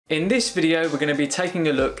In this video, we're going to be taking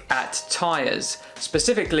a look at tyres.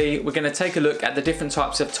 Specifically, we're going to take a look at the different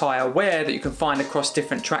types of tyre wear that you can find across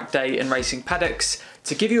different track day and racing paddocks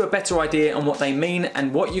to give you a better idea on what they mean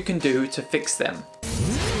and what you can do to fix them.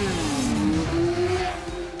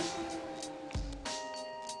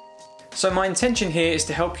 So my intention here is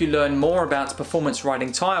to help you learn more about performance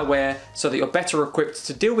riding tyre wear so that you're better equipped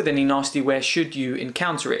to deal with any nasty wear should you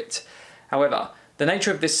encounter it. However, the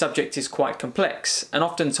nature of this subject is quite complex, and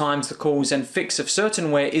oftentimes the cause and fix of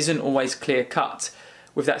certain wear isn't always clear cut.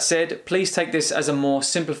 With that said, please take this as a more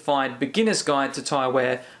simplified beginner's guide to tyre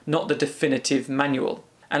wear, not the definitive manual.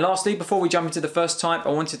 And lastly, before we jump into the first type,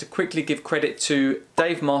 I wanted to quickly give credit to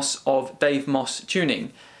Dave Moss of Dave Moss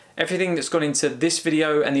Tuning. Everything that's gone into this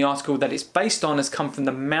video and the article that it's based on has come from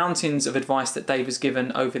the mountains of advice that Dave has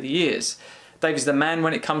given over the years. Dave is the man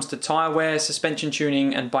when it comes to tyre wear, suspension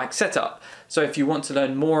tuning and bike setup. So if you want to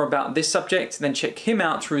learn more about this subject, then check him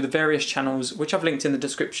out through the various channels which I've linked in the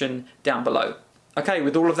description down below. Okay,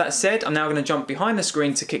 with all of that said, I'm now going to jump behind the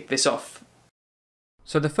screen to kick this off.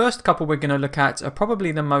 So the first couple we're going to look at are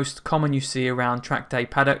probably the most common you see around track day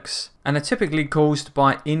paddocks and are typically caused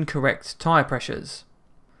by incorrect tyre pressures.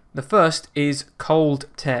 The first is cold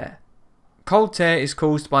tear. Cold tear is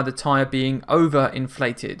caused by the tyre being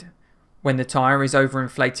overinflated. When the tyre is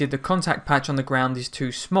overinflated, the contact patch on the ground is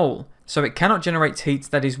too small, so it cannot generate heat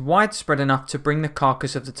that is widespread enough to bring the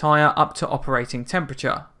carcass of the tyre up to operating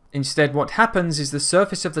temperature. Instead, what happens is the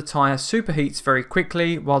surface of the tyre superheats very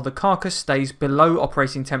quickly while the carcass stays below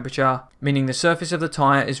operating temperature, meaning the surface of the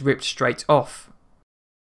tyre is ripped straight off.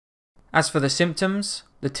 As for the symptoms,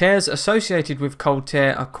 the tears associated with cold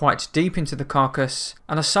tear are quite deep into the carcass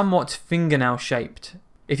and are somewhat fingernail shaped.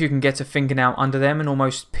 If you can get a fingernail under them and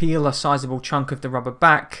almost peel a sizable chunk of the rubber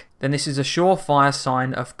back, then this is a surefire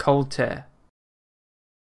sign of cold tear.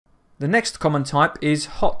 The next common type is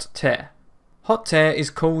hot tear. Hot tear is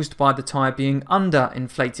caused by the tyre being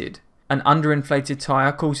underinflated. An underinflated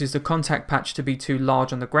tyre causes the contact patch to be too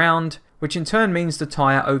large on the ground, which in turn means the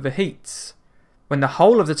tyre overheats. When the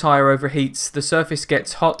whole of the tyre overheats, the surface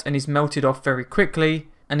gets hot and is melted off very quickly,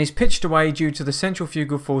 and is pitched away due to the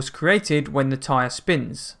centrifugal force created when the tyre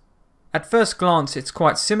spins. At first glance it's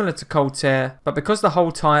quite similar to cold tear, but because the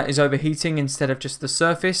whole tyre is overheating instead of just the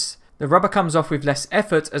surface, the rubber comes off with less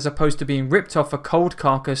effort as opposed to being ripped off a cold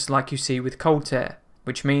carcass like you see with cold tear,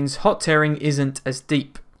 which means hot tearing isn't as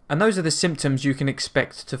deep. And those are the symptoms you can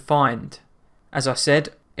expect to find. As I said,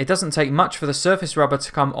 it doesn't take much for the surface rubber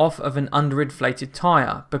to come off of an underinflated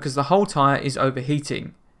tyre because the whole tyre is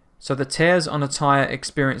overheating. So the tears on a tyre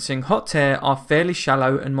experiencing hot tear are fairly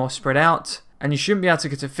shallow and more spread out, and you shouldn't be able to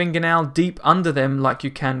get a fingernail deep under them like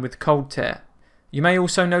you can with cold tear. You may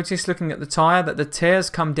also notice looking at the tyre that the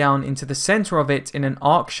tears come down into the centre of it in an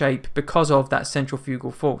arc shape because of that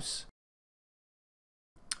centrifugal force.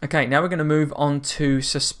 Okay, now we're going to move on to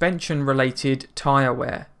suspension related tyre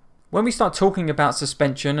wear. When we start talking about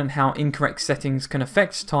suspension and how incorrect settings can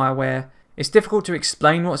affect tyre wear, it's difficult to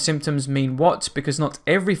explain what symptoms mean what because not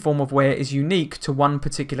every form of wear is unique to one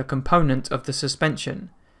particular component of the suspension.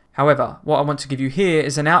 However, what I want to give you here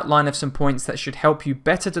is an outline of some points that should help you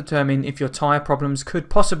better determine if your tyre problems could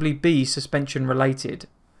possibly be suspension related.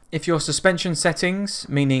 If your suspension settings,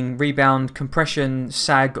 meaning rebound, compression,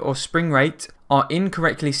 sag or spring rate, are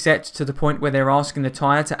incorrectly set to the point where they're asking the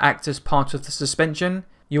tyre to act as part of the suspension,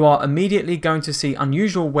 you are immediately going to see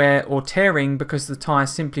unusual wear or tearing because the tyre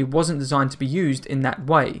simply wasn't designed to be used in that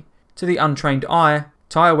way. To the untrained eye,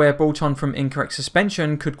 tyre wear brought on from incorrect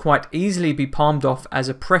suspension could quite easily be palmed off as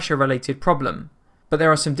a pressure related problem. But there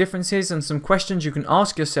are some differences and some questions you can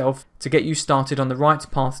ask yourself to get you started on the right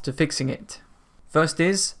path to fixing it. First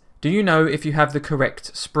is, do you know if you have the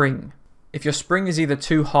correct spring? If your spring is either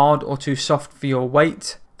too hard or too soft for your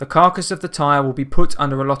weight, the carcass of the tyre will be put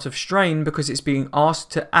under a lot of strain because it's being asked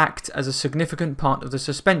to act as a significant part of the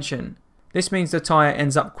suspension. This means the tyre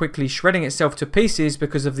ends up quickly shredding itself to pieces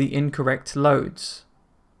because of the incorrect loads.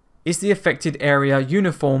 Is the affected area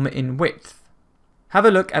uniform in width? Have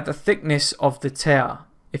a look at the thickness of the tear.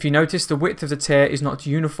 If you notice the width of the tear is not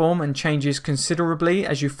uniform and changes considerably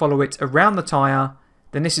as you follow it around the tyre,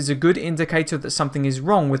 then this is a good indicator that something is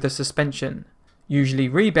wrong with the suspension, usually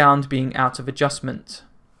rebound being out of adjustment.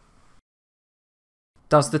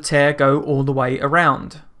 Does the tear go all the way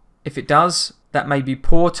around? If it does, that may be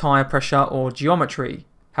poor tyre pressure or geometry.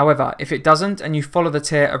 However, if it doesn't and you follow the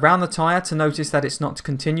tear around the tyre to notice that it's not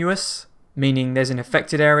continuous, meaning there's an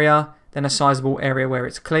affected area, then a sizable area where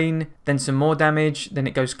it's clean, then some more damage, then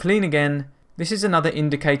it goes clean again, this is another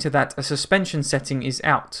indicator that a suspension setting is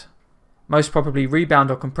out. Most probably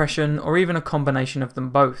rebound or compression or even a combination of them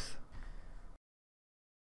both.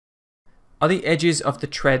 Are the edges of the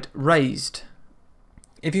tread raised?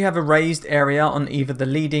 If you have a raised area on either the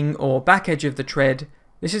leading or back edge of the tread,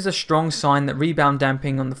 this is a strong sign that rebound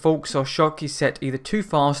damping on the forks or shock is set either too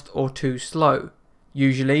fast or too slow.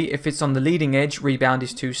 Usually, if it's on the leading edge, rebound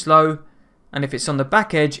is too slow, and if it's on the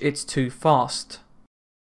back edge, it's too fast.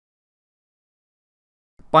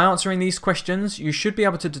 By answering these questions, you should be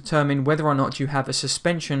able to determine whether or not you have a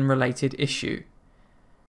suspension-related issue.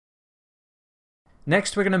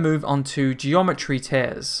 Next, we're going to move on to geometry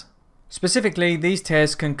tears. Specifically, these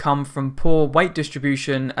tears can come from poor weight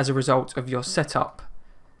distribution as a result of your setup.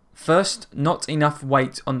 First, not enough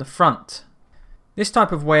weight on the front. This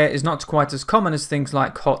type of wear is not quite as common as things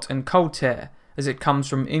like hot and cold tear, as it comes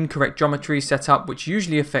from incorrect geometry setup which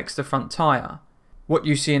usually affects the front tyre. What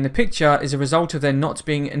you see in the picture is a result of there not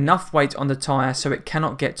being enough weight on the tyre so it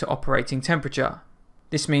cannot get to operating temperature.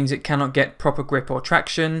 This means it cannot get proper grip or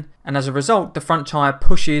traction, and as a result the front tyre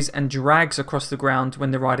pushes and drags across the ground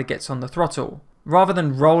when the rider gets on the throttle, rather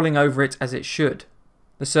than rolling over it as it should.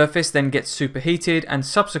 The surface then gets superheated and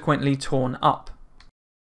subsequently torn up.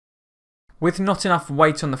 With not enough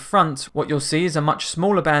weight on the front, what you'll see is a much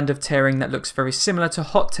smaller band of tearing that looks very similar to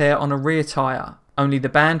hot tear on a rear tyre, only the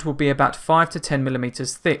band will be about 5 to 10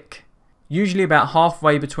 mm thick, usually about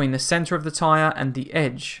halfway between the centre of the tyre and the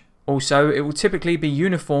edge. Also, it will typically be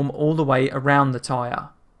uniform all the way around the tyre.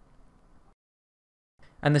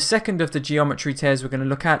 And the second of the geometry tears we're going to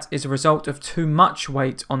look at is a result of too much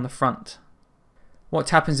weight on the front.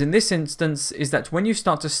 What happens in this instance is that when you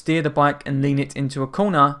start to steer the bike and lean it into a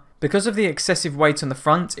corner, because of the excessive weight on the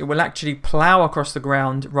front, it will actually plough across the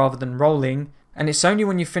ground rather than rolling, and it's only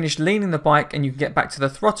when you finish leaning the bike and you get back to the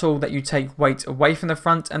throttle that you take weight away from the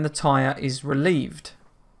front and the tyre is relieved.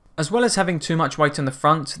 As well as having too much weight on the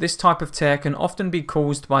front, this type of tear can often be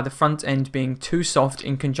caused by the front end being too soft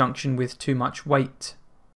in conjunction with too much weight.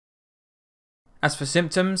 As for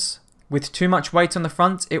symptoms, with too much weight on the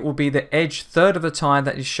front, it will be the edge third of the tyre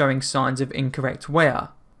that is showing signs of incorrect wear,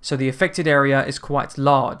 so the affected area is quite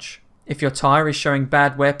large. If your tyre is showing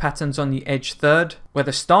bad wear patterns on the edge third, where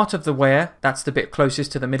the start of the wear, that's the bit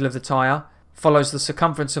closest to the middle of the tyre, follows the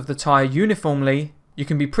circumference of the tyre uniformly, you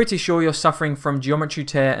can be pretty sure you're suffering from geometry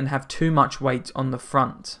tear and have too much weight on the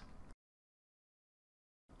front.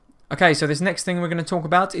 Okay, so this next thing we're going to talk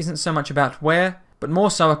about isn't so much about wear, but more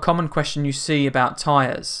so a common question you see about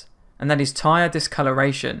tyres, and that is tyre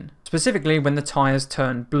discoloration, specifically when the tyres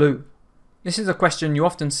turn blue. This is a question you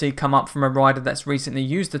often see come up from a rider that's recently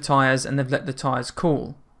used the tyres and they've let the tyres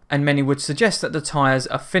cool, and many would suggest that the tyres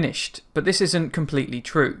are finished, but this isn't completely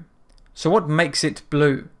true. So what makes it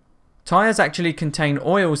blue? Tyres actually contain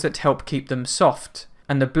oils that help keep them soft,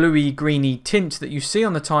 and the bluey greeny tint that you see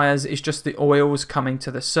on the tyres is just the oils coming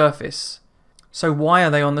to the surface. So why are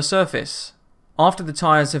they on the surface? After the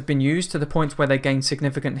tyres have been used to the point where they gain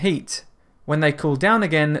significant heat, when they cool down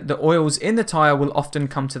again, the oils in the tyre will often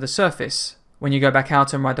come to the surface. When you go back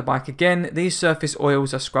out and ride the bike again, these surface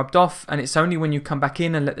oils are scrubbed off, and it's only when you come back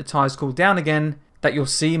in and let the tyres cool down again that you'll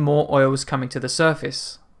see more oils coming to the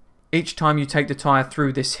surface. Each time you take the tyre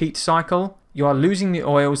through this heat cycle, you are losing the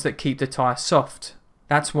oils that keep the tyre soft.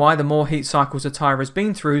 That's why the more heat cycles a tyre has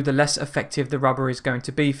been through, the less effective the rubber is going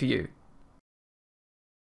to be for you.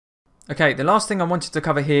 Okay, the last thing I wanted to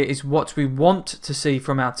cover here is what we want to see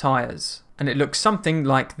from our tyres, and it looks something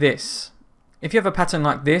like this. If you have a pattern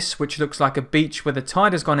like this, which looks like a beach where the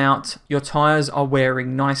tide has gone out, your tyres are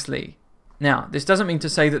wearing nicely. Now, this doesn't mean to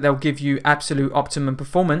say that they'll give you absolute optimum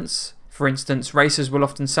performance. For instance, racers will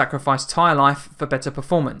often sacrifice tyre life for better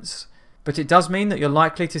performance, but it does mean that you're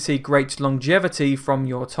likely to see great longevity from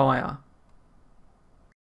your tyre.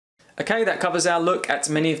 Okay, that covers our look at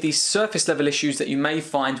many of these surface level issues that you may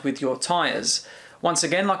find with your tyres. Once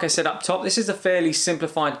again, like I said up top, this is a fairly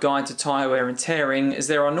simplified guide to tyre wear and tearing, as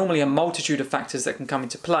there are normally a multitude of factors that can come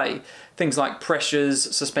into play. Things like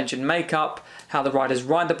pressures, suspension makeup, how the riders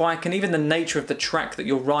ride the bike, and even the nature of the track that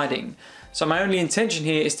you're riding. So my only intention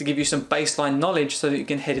here is to give you some baseline knowledge so that you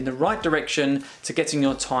can head in the right direction to getting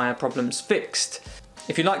your tyre problems fixed.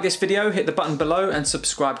 If you like this video, hit the button below and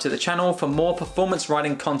subscribe to the channel for more performance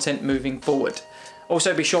riding content moving forward.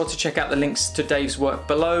 Also be sure to check out the links to Dave's work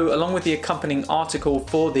below, along with the accompanying article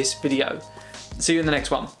for this video. See you in the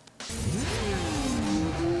next one.